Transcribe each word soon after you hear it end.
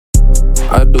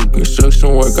I do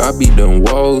construction work, I be done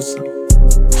walls.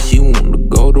 She wanna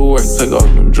go to work, take off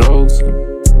them drawers.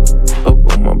 Up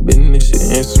on my business, she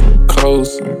answering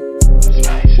calls.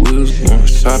 We was going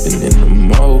shopping in the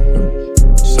mall.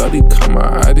 Shawty come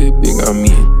out of it, big on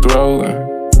me and throw.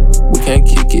 We can't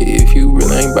kick it if you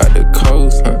really ain't bout the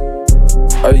coast.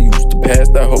 I used to pass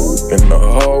that hoe in the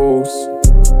hoes.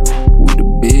 We the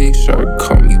big shark,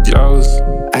 call me Jaws.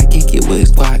 I kick it with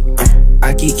squat,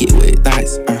 I kick it with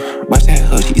thighs. Watch that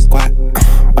hoe she squat,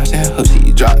 watch that hoe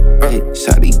she drop. Hey,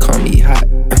 shawty call me hot,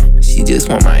 she just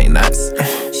want my nuts.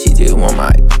 She just want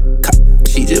my cup,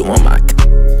 she just want my cup.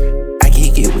 I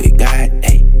kick it with God,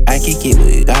 hey, I kick it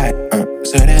with God.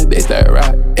 So that bitch that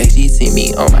rock, hey, she see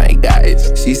me, oh my God.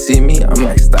 She see me, I'm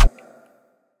like stop.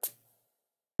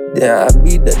 Then I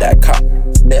beat that cop,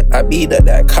 then I beat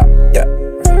that cop, yeah.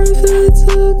 I'm feeling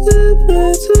so good,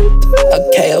 feeling so good.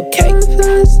 Okay. I'm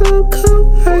feeling so cold,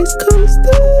 ice cold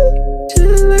stuff.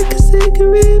 Chillin' like a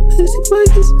cigarette, pussy boy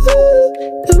can smoke.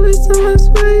 The waist on my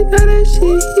sway, now that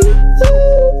shit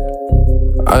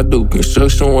hit up. I do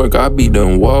construction work, I be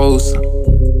done walls.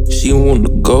 She wanna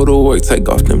go to work, take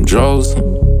off them drawers.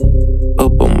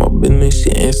 Up on my business,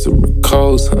 she answering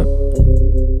calls.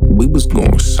 We was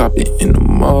going shopping in the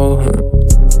mall.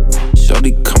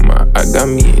 Shawty come out, I got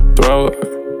me a throw.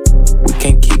 We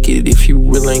can't kick it if you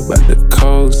really ain't bout the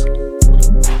cause.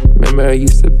 Remember I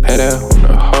used to pay that on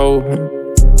the hoe.